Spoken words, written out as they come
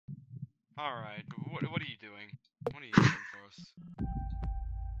Alright, what are you doing? What are you doing for us?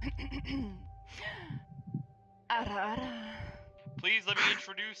 Ara ara. Please let me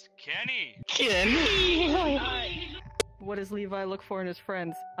introduce Kenny! Kenny! What does Levi look for in his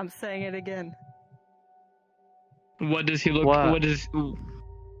friends? I'm saying it again. What does he look? What?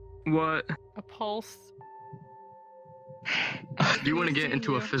 What? A pulse. Do you want to get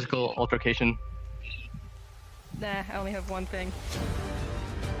into a physical altercation? Nah, I only have one thing.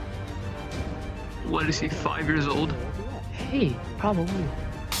 What is he? 5 years old? Hey, probably.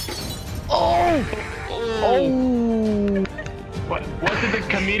 Oh! What did the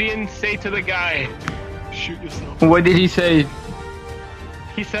comedian say to the guy? Shoot yourself. What did he say?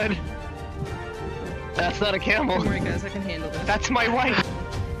 He said, "That's not a camel. Don't worry, guys, I can handle this. That's my wife."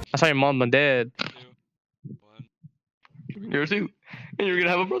 I saw your mom and dad. 2, 1. You're two, and you're gonna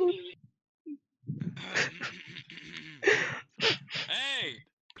have a brother. Hey!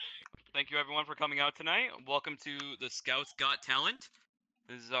 Thank you everyone for coming out tonight. Welcome to the Scouts Got Talent.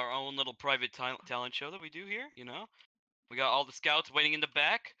 This is our own little private talent show that we do here, you know? We got all the scouts waiting in the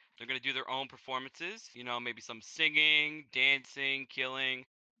back. They're gonna do their own performances, you know, maybe some singing, dancing, killing,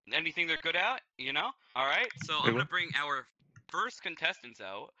 anything they're good at, you know? Alright, so I'm gonna bring our first contestants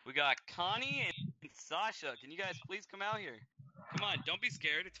out. We got Connie and Sasha. Can you guys please come out here? Come on, don't be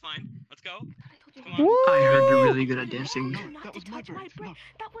scared, it's fine. Let's go. Come on. I heard you're really good at dancing. That was my bird. No,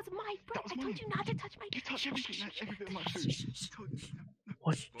 That was my bird. that was I mine. told you not to touch my. You touch everything, every bit of my food.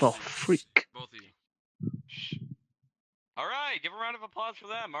 What the freak? Both of you. Shh. Alright, give a round of applause for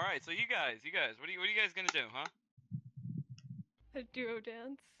them. Alright, so you guys, what are you guys gonna do, huh? A duo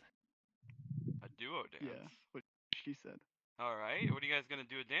dance. A duo dance. Yeah, what she said. Alright, what are you guys gonna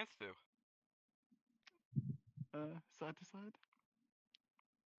do a dance to? Side to side.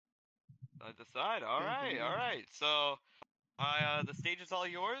 Side to side. Alright, yeah. alright. So, the stage is all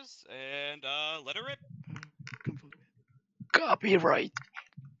yours, and, let her rip. Come forward. Copyright.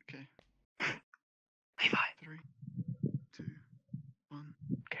 Okay. Levi. 3, 2, 1.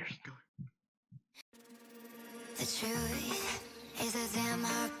 Cares. Go. The truth is a damn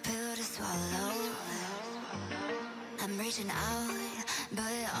hard pill to swallow. I'm reaching out, but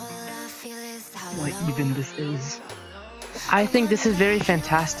all I feel is hollow. What even this is? I think this is very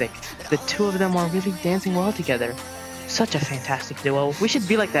fantastic. The two of them are really dancing well together. Such a fantastic duo. We should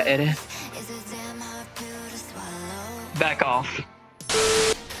be like that, Eren. Is a damn hard pill to swallow. Back off.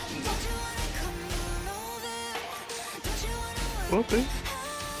 Okay.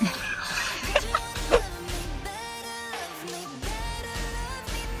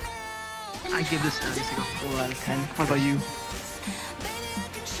 I give this like a 4 out of 10. How about you?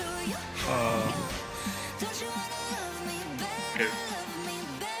 Okay.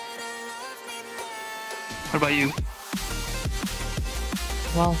 What about you?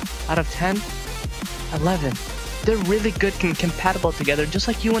 Well, out of 10, 11. They're really good and compatible together, just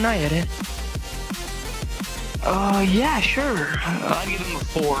like you and I, Eren. Yeah, sure. I'd give him a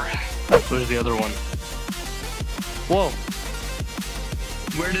 4. Where's the other one? Whoa.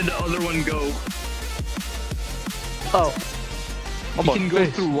 Where did the other one go? Oh. He can go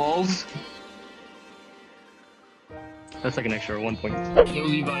through walls. That's like an extra 1 point. Yo,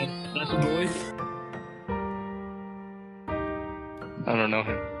 Levi, that's a boy. I don't know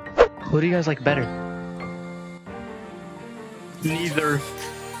him. Who do you guys like better? Neither.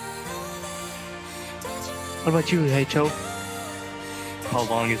 What about you, H.O.? How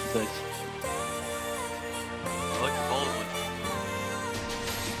long is this? I like the bold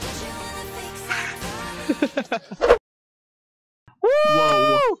one.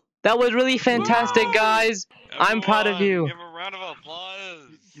 Whoa. That was really fantastic, guys. I'm proud of you. Give a round of applause.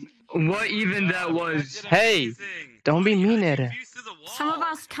 What even that was? Hey, Amazing. don't be You mean, guys Eren. fused to the wall. Some of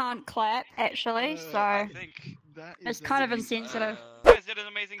us can't clap, actually, so I think That it's is kind of amazing. insensitive. you guys did an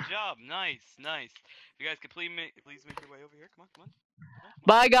amazing job. Nice, nice. If you guys could please make your way over here. Come on.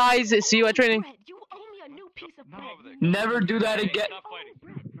 Bye, guys. See you at training. Bread. You owe me a new piece of bread. Over there. Never do that Hey, again. Stop fighting.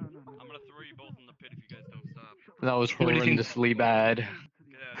 No. I'm gonna throw you both in the pit if you guys don't stop. That was What do you think? horrendously bad. Get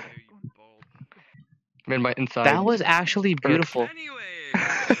out of here, you bald. Made my inside. That was actually beautiful.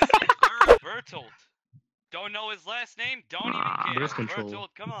 Anyways, Bertolt. Don't know his last name? Don't even care. birth control. Bertolt,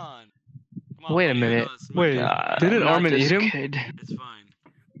 come on. Wait a minute. Wait, didn't Not Armin this eat him? kid. It's fine.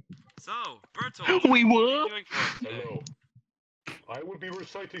 So, Bertolt, We what are were. you doing for us today? Hello. I will be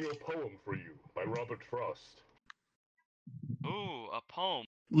reciting a poem for you by Robert Frost. Ooh, a poem.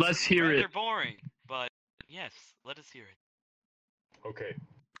 Let's hear Rather it. boring, but yes, let us hear it. Okay.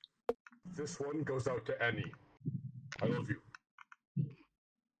 This one goes out to Annie. I love you.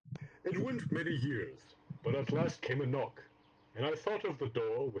 It went many years, but at last came a knock. and I thought of the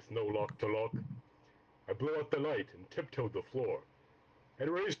door with no lock to lock. I blew out the light and tiptoed the floor, and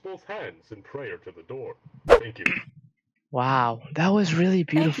raised both hands in prayer to the door. Thank you. Wow, that was really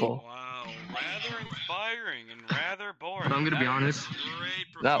beautiful. Wow, rather inspiring and rather boring. But I'm gonna be That was a honest,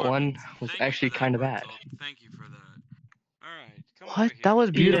 great that one performance. was Thank you actually for that, kinda Bertolt. bad. Thank you for that. Alright, come What? over here. That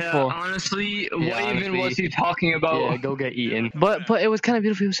was beautiful. Yeah, honestly, Yeah, what even honestly. was he talking about? Yeah, go get eaten. Never come But back. it was kind of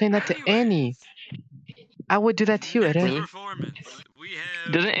beautiful. He was saying that to Annie. I would do that to you, Next Eren. performance, we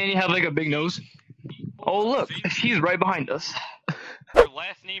have Doesn't Annie have like a big nose? Oh look, she's right behind us. her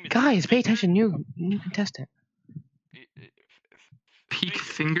last name is Guys, pay Finger? attention. New contestant. Peak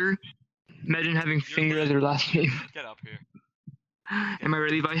Finger? Imagine having Finger as her last name. Get up here. Am I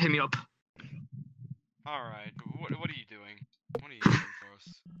ready, Levi? Hit me up. Alright, what are you doing? What are you doing for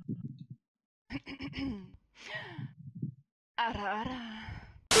us?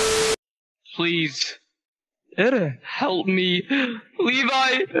 Please. Eren, help me.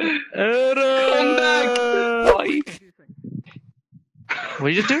 Levi! Eren! Come back! Fight! What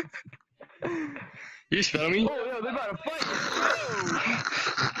did you just do? You smell me?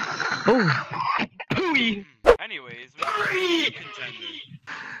 Oh. Anyways, we have a new contender.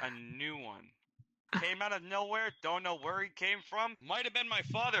 A new one. Came out of nowhere, don't know where he came from. Might have been my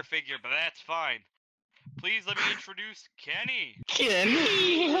father figure, but that's fine. Please let me introduce Kenny.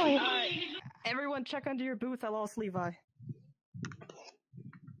 Everyone check under your booth, I lost Levi.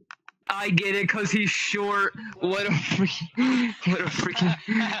 I get it, cause he's short. What a freaking.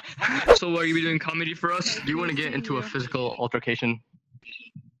 So, are you doing comedy for us? Do you want to get into a physical altercation?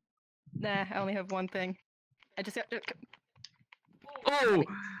 Nah, I only have one thing. I just got. Oh,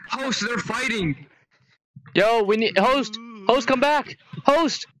 host, they're fighting. Yo, we need host. Host, come back.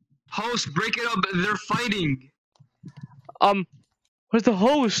 Host. Host, break it up. They're fighting. Where's the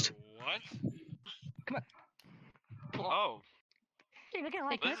host? What? Come on. Oh, Hey,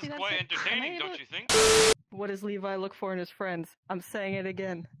 this is quite entertaining, don't you think? What does Levi look for in his friends? I'm saying it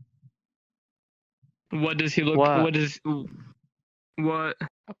again. What does he look? What? What is? What?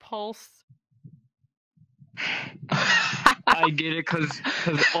 A pulse. I get it, cause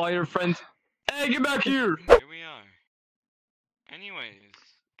all your friends. Hey, get back here! Here we are. Anyways,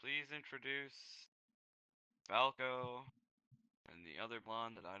 please introduce Falco and the other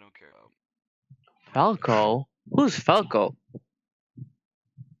blonde that I don't care about. Falco? Who's Falco?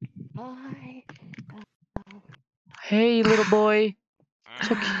 Hi. Hey, little boy. Alright,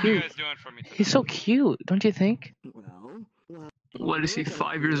 So what are you cute. guys doing for me tonight? He's so cute, don't you think? What is he?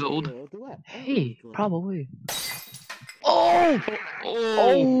 5 years old? Hey, probably. Oh!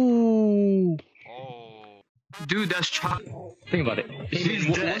 Oh! Oh! Oh, Dude, that's child. Think about it.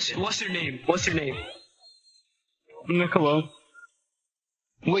 What's your name? What's your name? Nick, hello.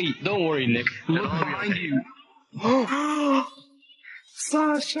 Wait, don't worry, Nick. Look behind you.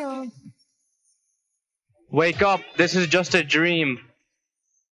 Sasha. Wake up, this is just a dream.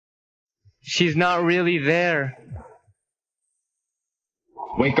 She's not really there.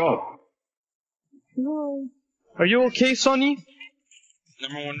 Wake up. No. Are you okay, Sonny?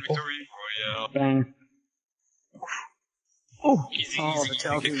 number one victory. Oh yeah. Oh. Easy, Oh, easy, the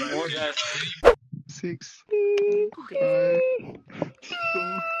easy. Chelsea. Yes. 6, 5,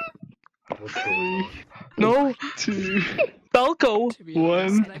 What's going on? No, 2, Falco.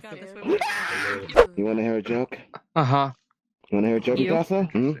 1. You wanna hear a joke? Uh-huh. You wanna hear a joke, You.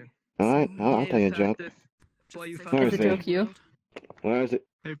 Mikasa? Alright, I'll tell you a joke. Where Is is the joke it? you? Where is it?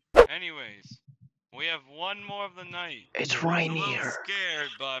 Anyways, we have one more of the night. It's I'm a little Rainier. scared,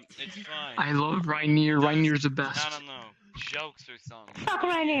 but it's fine. I love Rainier. Rainier's the best. I don't know, jokes or something. Fuck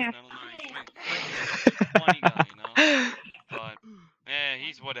Rainier. I don't know. He's a funny guy, you know. But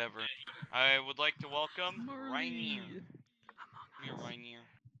he's whatever. I would like to welcome Rainier. Come here, Rainier.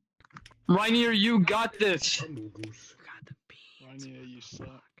 Rainier, you got this. Hello, Goose. Rainier, you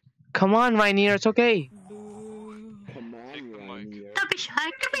suck. Come on, Rainier, it's okay. Come Take the mic. Rainier. Don't be shy.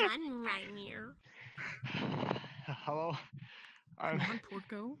 Come on, Rainier. Hello. Come on,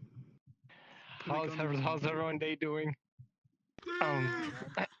 Porco. How's everyone day doing?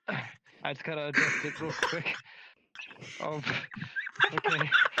 I just gotta adjust it real quick. Okay.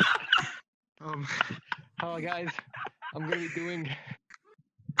 Hello guys. I'm gonna be doing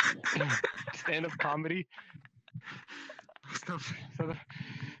stand-up comedy. So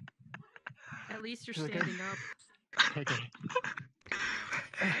At least you're Okay. standing up. okay.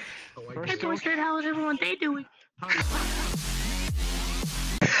 Hey, First boys, joke. how's everyone day doing?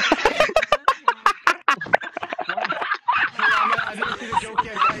 I didn't see the joke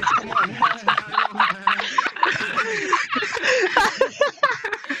yet, guys. Come on.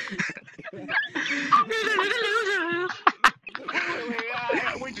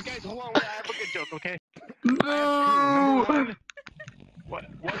 okay? Boo! Number one,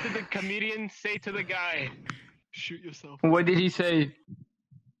 what did the comedian say to the guy? Shoot yourself. What did he say?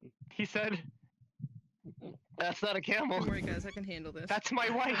 He said, "That's not a camel. Don't worry, guys. I can handle this. That's my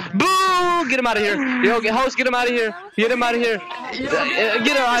wife." Boo! Get him out of here. Yo, host, get him out of here. Get him out of here.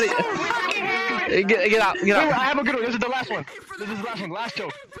 Get him out of here. Get out. Get Wait, out. I have a good one. This is the last one. This is the last one. Last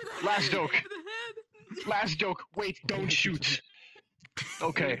joke. Last joke. Last joke. Wait, don't shoot.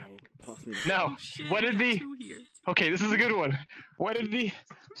 Okay. Now, what did the... Okay, this is a good one. What did the...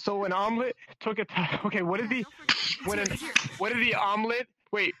 So an omelet took a... Okay, what did the... What did the omelet...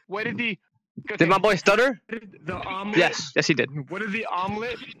 Wait, what did the... Okay, Did my boy stutter? the omelet... Yes, he did. What did the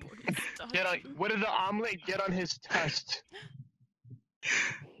omelet get on... What did the omelet get on his test?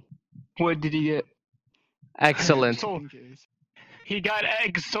 What did he get? Excellent. So, he got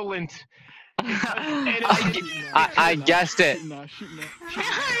excellent. I guessed it.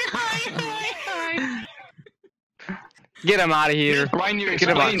 Get him out of here. Rainier, Get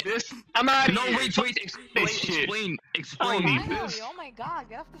him out. explain this. I'm out of No, here. wait. Explain me this. Oh my god,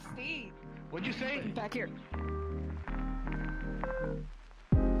 get off the stage. What'd you say? Back here.